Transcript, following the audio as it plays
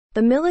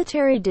The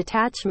military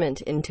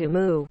detachment in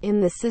Tumu, in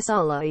the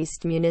Sisala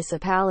East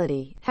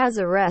municipality, has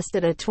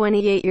arrested a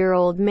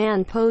 28-year-old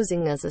man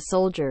posing as a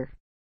soldier.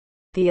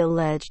 The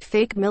alleged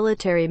fake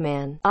military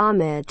man,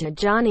 Ahmed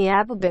Tijani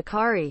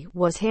Abubakari,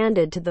 was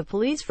handed to the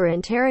police for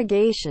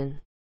interrogation.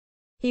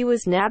 He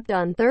was nabbed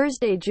on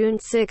Thursday, June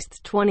 6,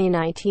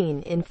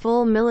 2019, in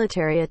full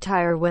military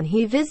attire when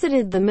he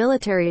visited the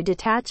military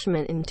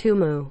detachment in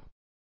Tumu.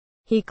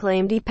 He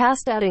claimed he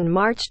passed out in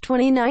March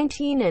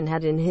 2019 and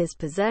had in his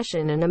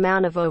possession an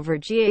amount of over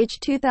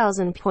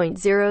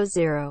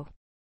 $2000.00.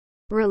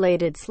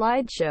 Related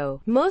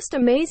slideshow, Most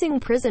Amazing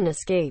Prison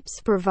Escapes,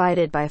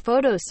 provided by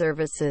Photo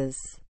Services.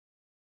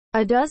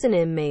 A dozen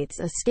inmates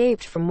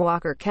escaped from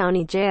Walker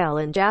County Jail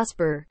in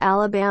Jasper,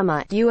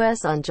 Alabama,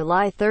 U.S. on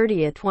July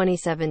 30,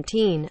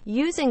 2017,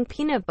 using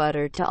peanut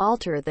butter to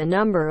alter the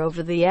number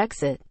over the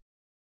exit.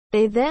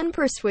 They then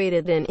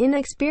persuaded an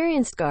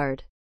inexperienced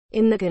guard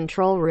in the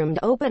control room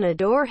to open a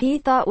door he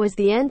thought was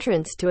the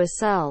entrance to a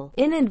cell,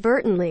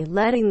 inadvertently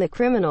letting the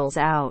criminals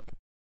out.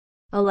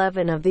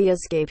 11 of the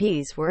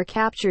escapees were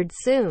captured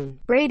soon.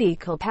 Brady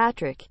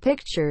Kilpatrick,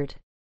 pictured,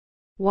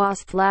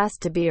 was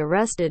last to be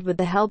arrested with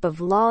the help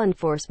of law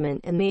enforcement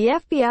and the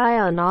FBI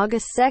on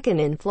August 2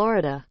 in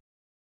Florida.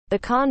 The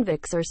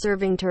convicts are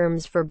serving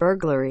terms for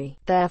burglary,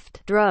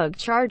 theft, drug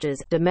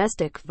charges,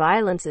 domestic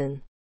violence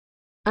and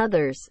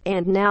others,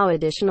 and now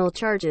additional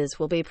charges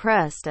will be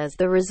pressed as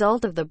the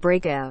result of the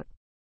breakout.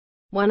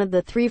 One of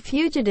the 3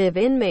 fugitive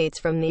inmates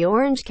from the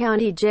Orange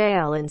County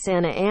Jail in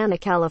Santa Ana,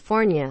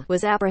 California,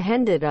 was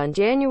apprehended on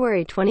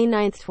January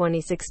 29,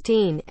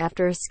 2016,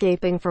 after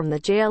escaping from the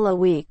jail a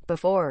week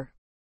before.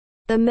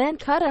 The men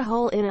cut a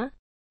hole in a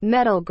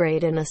metal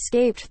grate and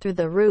escaped through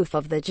the roof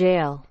of the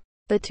jail.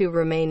 The 2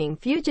 remaining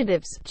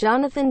fugitives,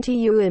 Jonathan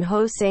Tu and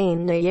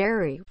Hossein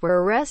Nayeri,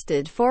 were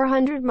arrested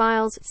 400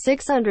 miles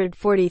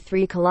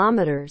 (643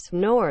 kilometers)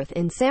 north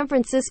in San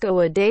Francisco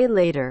a day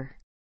later.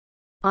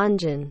 On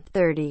June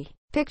 30,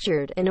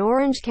 pictured, an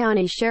Orange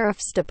County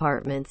Sheriff's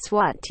Department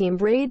SWAT team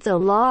raids a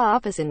law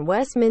office in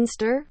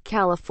Westminster,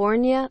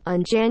 California,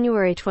 on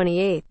January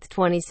 28,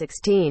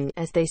 2016,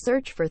 as they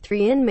search for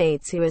 3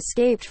 inmates who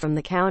escaped from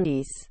the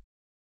county's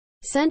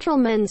Central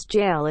Men's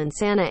Jail in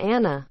Santa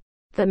Ana.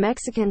 The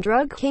Mexican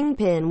drug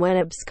kingpin went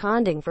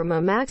absconding from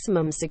a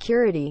maximum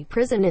security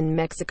prison in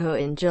Mexico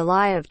in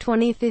July of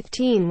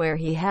 2015, where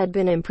he had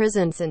been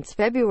imprisoned since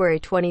February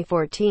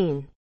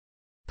 2014.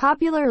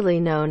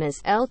 Popularly known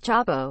as El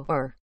Chapo,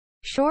 or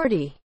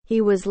Shorty, he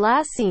was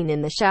last seen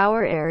in the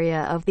shower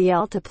area of the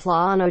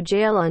Altiplano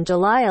jail on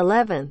July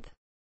 11.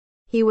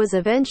 He was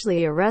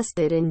eventually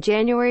arrested in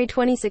January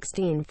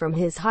 2016 from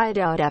his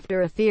hideout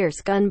after a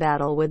fierce gun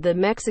battle with the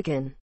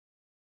Mexican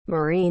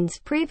Marines.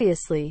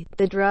 Previously,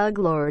 the drug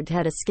lord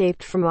had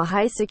escaped from a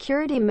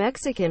high-security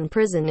Mexican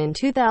prison in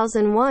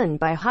 2001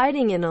 by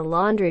hiding in a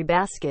laundry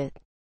basket.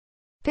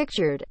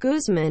 Pictured,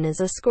 Guzman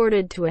is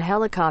escorted to a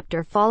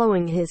helicopter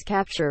following his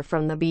capture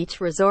from the beach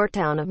resort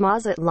town of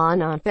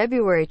Mazatlan on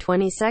February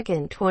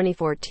 22,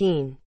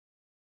 2014.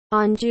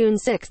 On June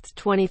 6,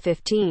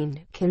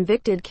 2015,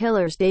 convicted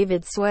killers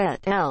David Sweat,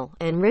 L.,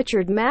 and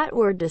Richard Matt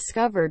were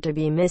discovered to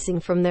be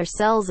missing from their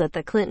cells at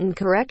the Clinton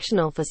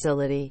Correctional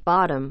Facility,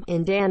 Bottom,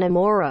 in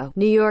Dannemora,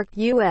 New York,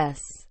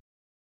 U.S.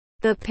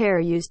 The pair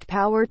used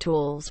power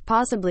tools,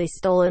 possibly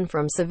stolen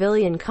from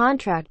civilian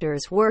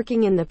contractors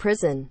working in the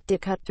prison, to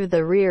cut through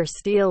the rear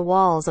steel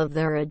walls of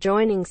their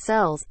adjoining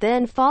cells,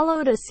 then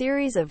followed a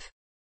series of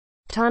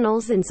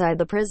tunnels inside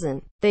the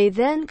prison. They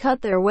then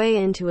cut their way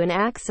into an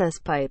access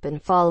pipe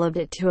and followed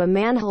it to a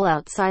manhole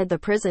outside the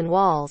prison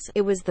walls.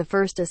 It was the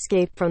first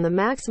escape from the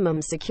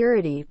maximum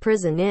security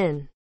prison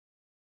in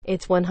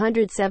its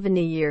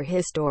 170-year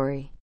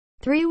history.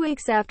 3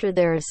 weeks after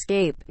their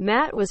escape,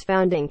 Matt was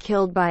found and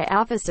killed by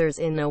officers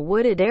in a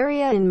wooded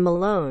area in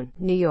Malone,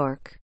 New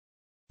York.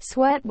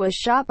 Sweat was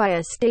shot by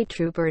a state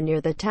trooper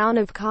near the town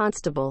of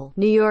Constable,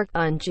 New York,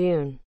 on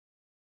June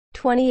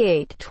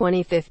 28,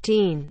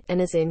 2015,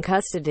 and is in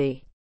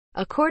custody.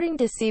 According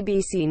to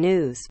CBC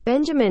News,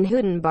 Benjamin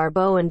Houghton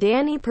Barbeau and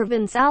Danny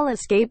Provençal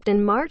escaped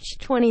in March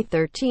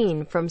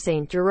 2013 from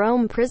St.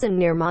 Jerome Prison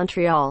near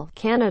Montreal,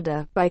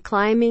 Canada, by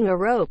climbing a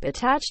rope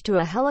attached to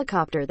a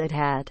helicopter that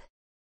had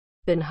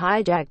been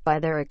hijacked by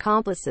their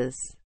accomplices.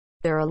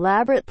 Their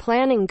elaborate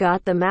planning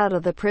got them out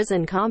of the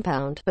prison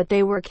compound, but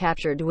they were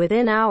captured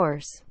within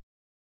hours.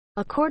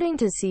 According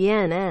to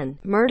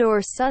CNN,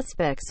 murder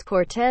suspects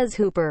Cortez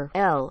Hooper,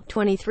 L.,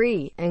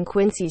 23, and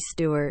Quincy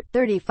Stewart,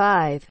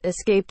 35,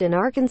 escaped an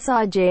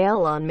Arkansas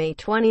jail on May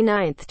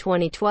 29,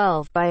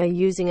 2012, by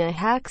using a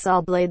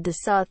hacksaw blade to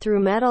saw through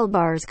metal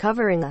bars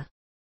covering a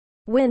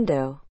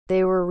window.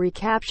 They were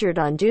recaptured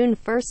on June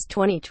 1,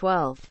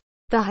 2012.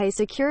 The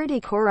high-security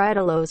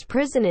Korydallos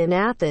prison in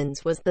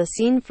Athens was the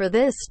scene for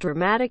this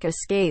dramatic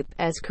escape,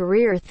 as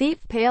career thief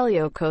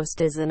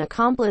Paleokostas and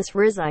accomplice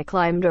Rizzi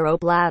climbed a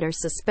rope ladder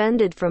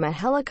suspended from a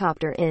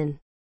helicopter in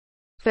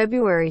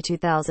February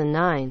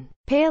 2009.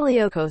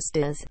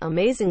 Paleokostas,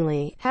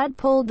 amazingly, had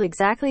pulled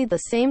exactly the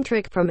same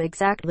trick from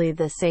exactly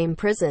the same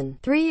prison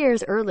 3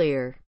 years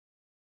earlier.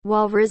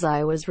 while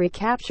Rizai was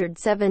recaptured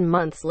 7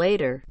 months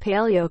later.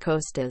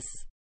 Paleokostas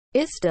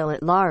is still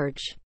at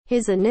large.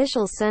 His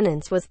initial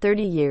sentence was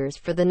 30 years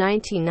for the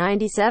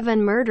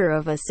 1997 murder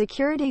of a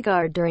security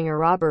guard during a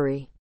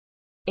robbery.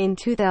 In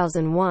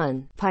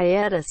 2001,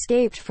 Payet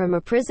escaped from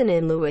a prison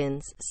in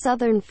Luynes,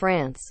 southern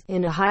France,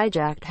 in a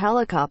hijacked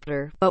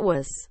helicopter, but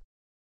was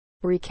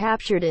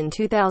recaptured in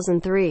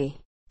 2003.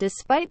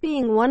 Despite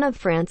being one of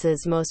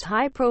France's most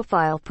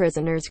high-profile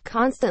prisoners,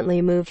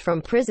 constantly moved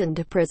from prison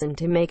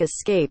to make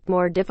escape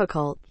more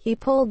difficult, he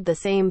pulled the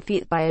same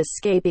feat by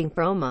escaping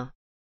from a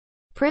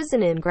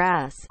prison in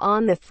Grasse,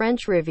 on the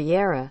French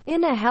Riviera,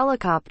 in a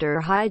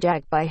helicopter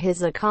hijacked by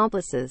his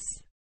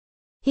accomplices.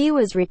 He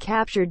was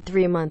recaptured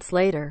 3 months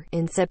later,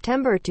 in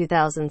September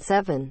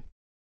 2007.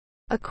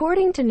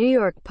 According to New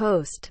York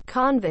Post,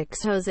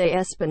 convicts Jose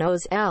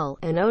Espinosa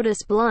and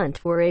Otis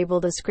Blunt were able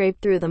to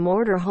scrape through the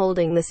mortar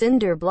holding the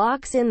cinder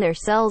blocks in their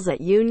cells at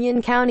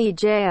Union County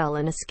Jail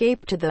and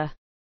escape to the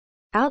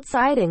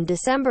outside in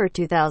December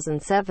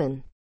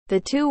 2007. The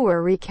two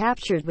were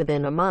recaptured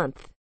within a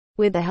month.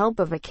 With the help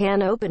of a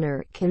can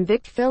opener,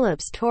 convict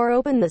Phillips tore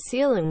open the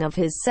ceiling of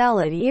his cell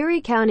at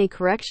Erie County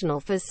Correctional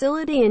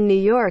Facility in New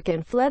York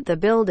and fled the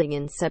building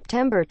in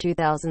September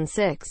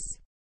 2006.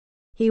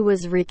 He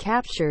was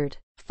recaptured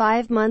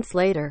 5 months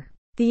later.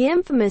 The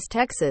infamous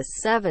Texas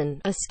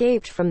 7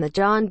 escaped from the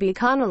John B.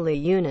 Connolly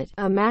Unit,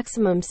 a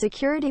maximum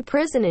security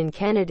prison in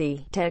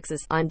Kennedy,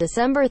 Texas, on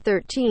December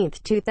 13,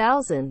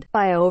 2000,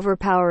 by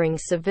overpowering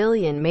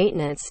civilian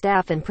maintenance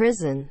staff and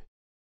prison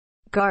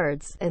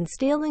guards, and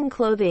stealing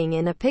clothing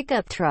in a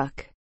pickup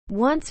truck.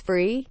 Once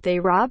free, they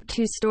robbed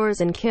 2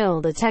 stores and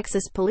killed a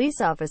Texas police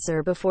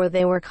officer before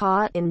they were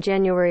caught. In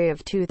January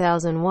of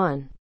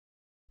 2001,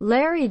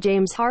 Larry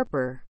James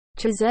Harper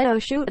Chizetto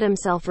shoot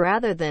himself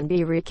rather than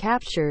be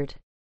recaptured.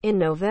 In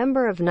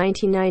November of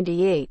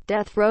 1998,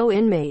 death row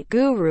inmate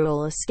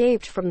Gurul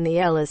escaped from the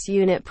Ellis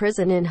Unit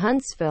prison in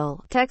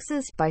Huntsville,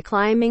 Texas, by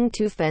climbing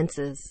 2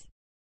 fences.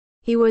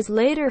 He was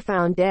later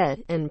found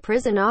dead, and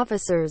prison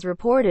officers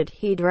reported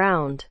he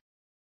drowned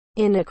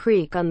in a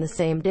creek on the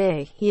same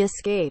day he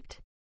escaped.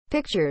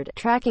 Pictured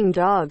tracking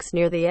dogs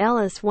near the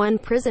Ellis 1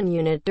 prison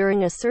unit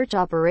during a search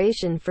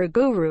operation for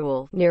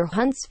Gurul, near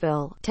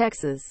Huntsville,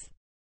 Texas.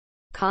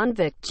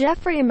 Convict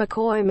Jeffrey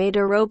McCoy made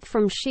a rope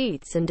from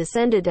sheets and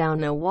descended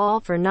down a wall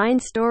for 9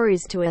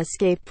 stories to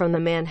escape from the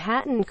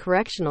Manhattan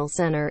Correctional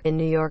Center in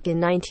New York in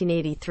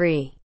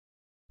 1983.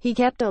 He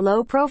kept a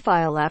low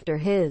profile after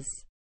his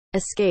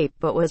escape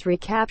but was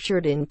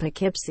recaptured in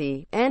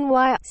Poughkeepsie,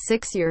 NY,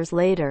 6 years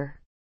later.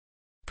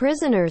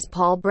 Prisoners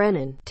Paul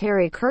Brennan,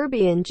 Terry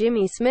Kirby and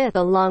Jimmy Smith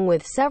along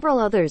with several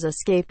others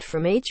escaped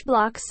from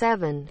H-Block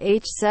 7,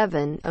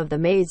 H7, of the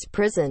Maze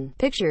prison,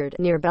 pictured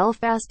near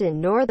Belfast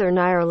in Northern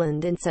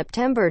Ireland in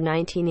September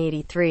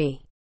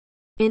 1983.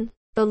 In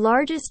the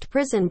largest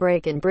prison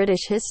break in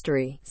British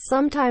history,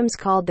 sometimes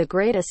called the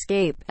Great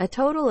Escape, a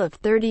total of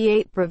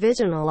 38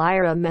 Provisional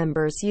IRA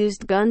members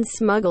used guns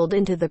smuggled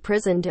into the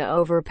prison to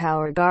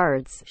overpower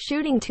guards,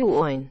 shooting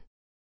 2 in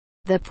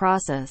the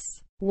process.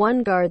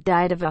 1 guard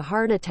died of a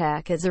heart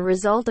attack as a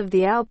result of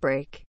the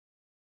outbreak.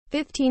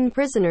 15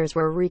 prisoners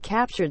were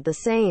recaptured the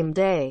same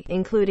day,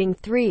 including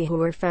 3 who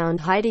were found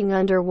hiding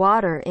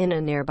underwater in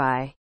a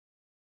nearby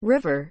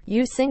river,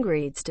 using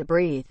reeds to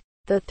breathe.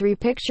 The 3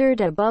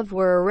 pictured above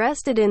were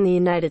arrested in the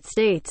United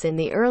States in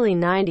the early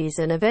 90s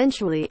and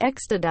eventually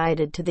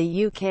extradited to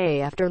the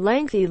UK after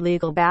lengthy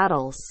legal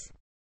battles.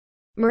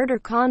 Murder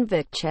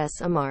convict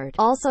Ches Ahmad,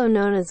 also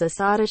known as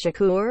Assata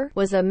Shakur,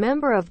 was a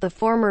member of the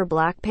former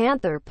Black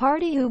Panther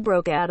Party who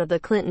broke out of the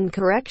Clinton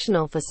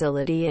Correctional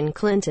Facility in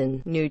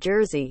Clinton, New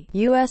Jersey,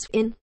 U.S.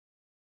 in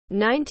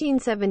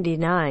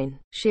 1979.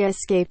 She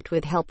escaped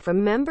with help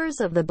from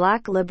members of the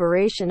Black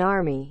Liberation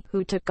Army,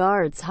 who took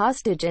guards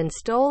hostage and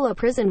stole a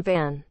prison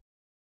van.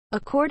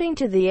 According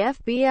to the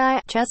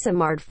FBI, Ches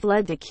Ahmad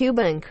fled to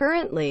Cuba and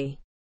currently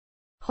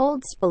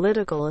holds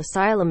political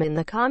asylum in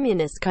the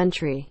communist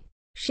country.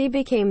 She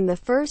became the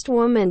first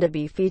woman to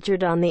be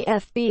featured on the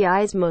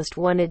FBI's most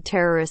wanted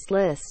terrorist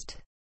list.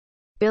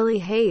 Billy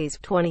Hayes,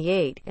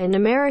 28, an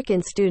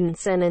American student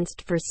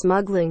sentenced for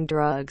smuggling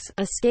drugs,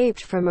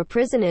 escaped from a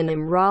prison in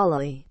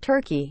İmralı,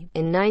 Turkey,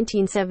 in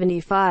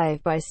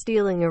 1975 by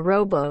stealing a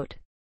rowboat.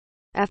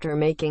 After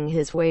making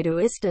his way to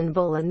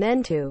Istanbul and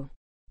then to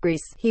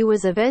Greece, he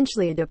was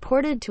eventually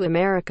deported to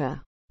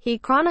America. He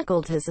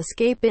chronicled his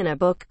escape in a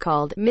book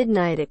called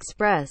Midnight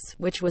Express,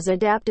 which was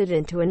adapted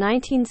into a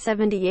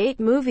 1978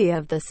 movie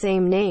of the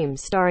same name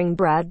starring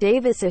Brad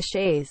Davis as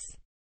Shays.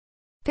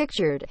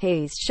 Pictured,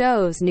 Hayes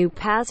shows new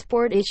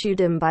passport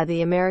issued him by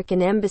the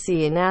American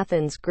Embassy in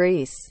Athens,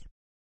 Greece.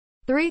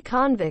 3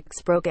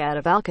 convicts broke out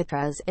of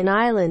Alcatraz, an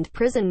island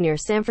prison near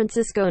San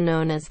Francisco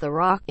known as The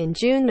Rock, in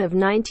June of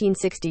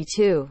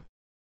 1962.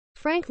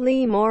 Frank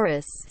Lee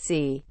Morris,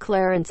 C.,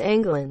 Clarence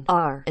Anglin,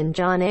 R., and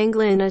John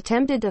Anglin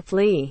attempted to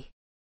flee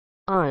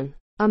on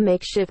a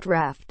makeshift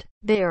raft.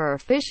 They are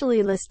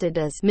officially listed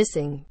as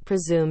missing,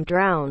 presumed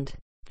drowned.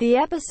 The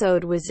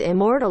episode was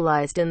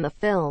immortalized in the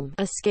film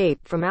Escape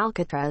from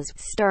Alcatraz,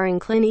 starring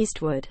Clint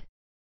Eastwood.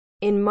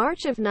 In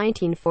March of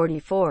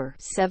 1944,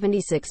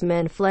 76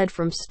 men fled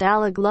from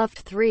Stalag Luft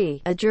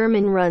 3, a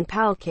German-run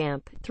POW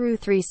camp, through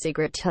 3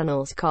 secret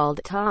tunnels called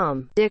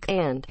Tom, Dick,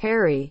 and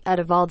Harry. Out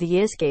of all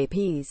the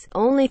escapees,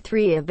 only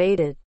 3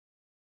 evaded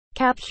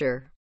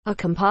capture. A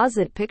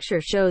composite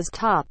picture shows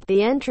top,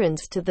 the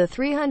entrance to the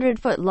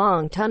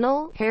 300-foot-long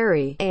tunnel,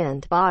 Harry,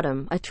 and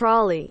bottom, a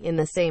trolley in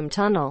the same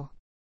tunnel.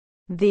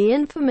 The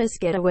infamous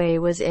getaway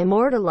was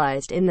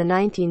immortalized in the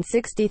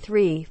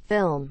 1963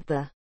 film,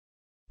 The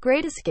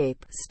Great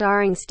Escape,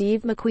 starring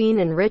Steve McQueen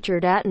and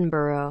Richard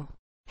Attenborough.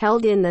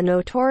 Held in the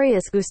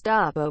notorious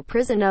Gestapo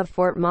prison of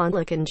Fort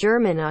Montluc in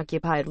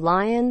German-occupied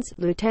Lyons,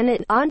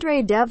 Lieutenant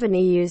Andre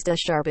Devaney used a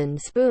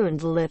sharpened spoon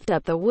to lift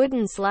up the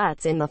wooden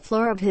slats in the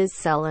floor of his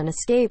cell and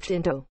escaped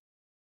into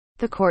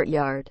the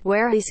courtyard,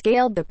 where he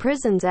scaled the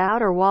prison's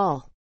outer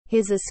wall.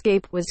 His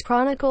escape was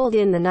chronicled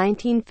in the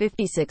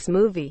 1956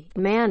 movie,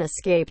 Man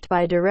Escaped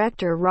by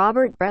director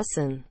Robert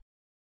Bresson.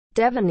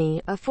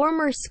 Devaney, a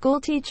former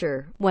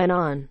schoolteacher, went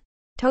on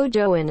to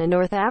join a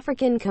North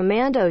African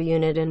commando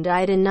unit and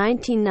died in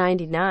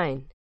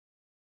 1999.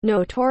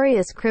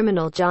 Notorious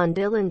criminal John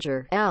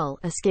Dillinger, L.,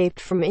 escaped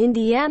from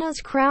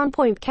Indiana's Crown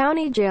Point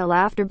County Jail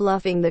after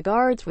bluffing the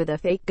guards with a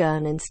fake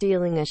gun and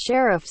stealing a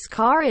sheriff's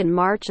car in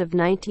March of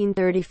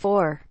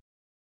 1934.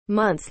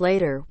 Months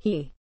later,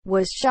 he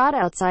was shot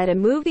outside a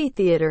movie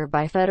theater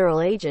by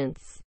federal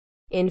agents.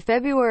 In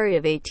February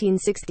of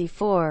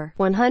 1864,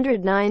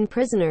 109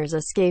 prisoners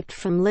escaped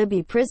from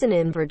Libby Prison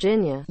in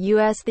Virginia,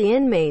 U.S. The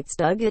inmates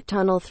dug a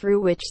tunnel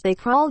through which they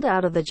crawled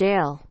out of the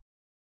jail.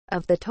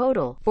 Of the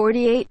total,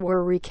 48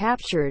 were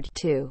recaptured,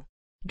 2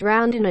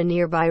 drowned in a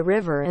nearby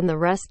river, and the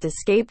rest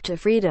escaped to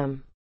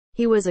freedom.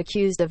 He was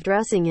accused of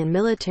dressing in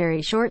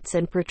military shorts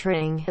and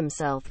portraying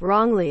himself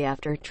wrongly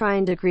after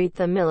trying to greet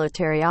the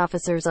military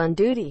officers on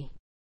duty.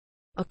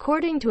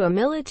 According to a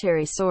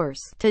military source,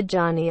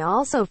 Tijani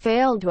also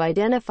failed to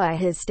identify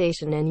his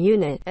station and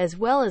unit, as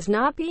well as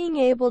not being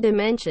able to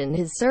mention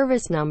his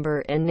service number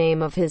and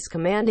name of his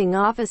commanding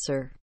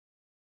officer.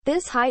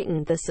 This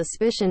heightened the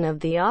suspicion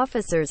of the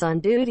officers on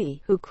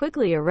duty, who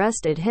quickly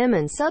arrested him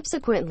and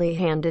subsequently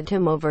handed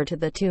him over to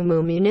the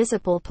Tumu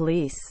Municipal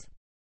Police.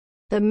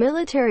 The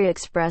military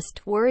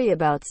expressed worry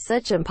about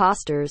such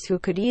imposters who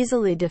could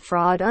easily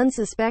defraud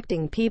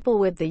unsuspecting people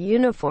with the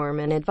uniform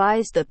and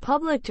advised the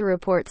public to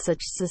report such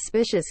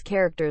suspicious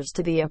characters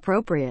to the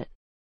appropriate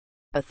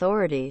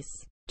authorities.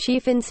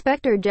 Chief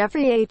Inspector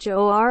Jeffrey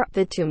Hor,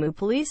 the Tumu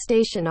police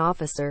station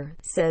officer,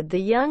 said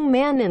the young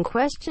man in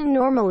question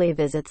normally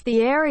visits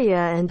the area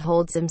and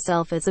holds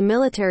himself as a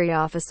military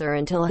officer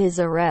until his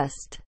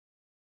arrest.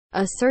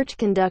 A search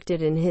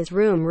conducted in his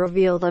room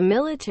revealed a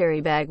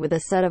military bag with a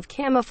set of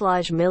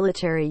camouflage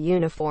military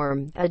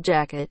uniform, a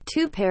jacket,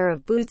 2 pair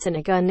of boots and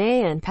a gun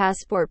and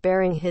passport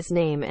bearing his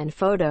name and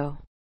photo.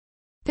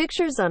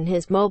 Pictures on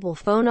his mobile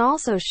phone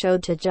also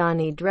showed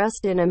Tijani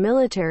dressed in a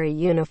military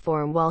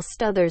uniform,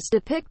 whilst others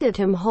depicted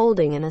him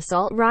holding an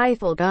assault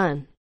rifle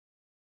gun.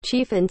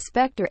 Chief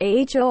Inspector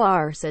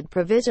Hor said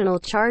provisional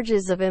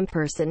charges of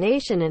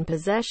impersonation and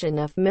possession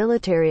of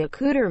military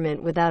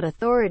accoutrement without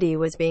authority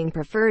was being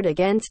preferred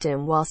against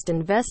him whilst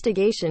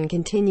investigation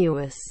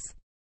continues.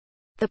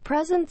 The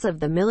presence of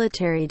the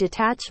military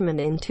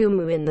detachment in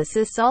Tumu in the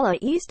Sisala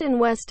East and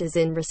West is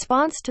in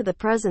response to the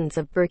presence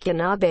of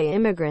Burkinabe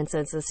immigrants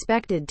and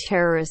suspected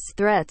terrorist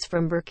threats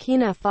from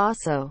Burkina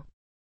Faso.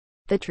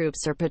 The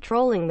troops are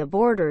patrolling the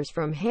borders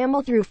from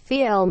Hamel through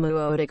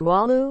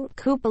Fielmu-Odegwalu,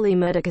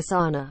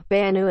 Kupali-Madakasana,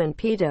 Banu and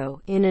Pito,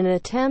 in an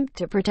attempt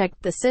to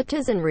protect the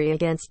citizenry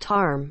against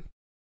harm.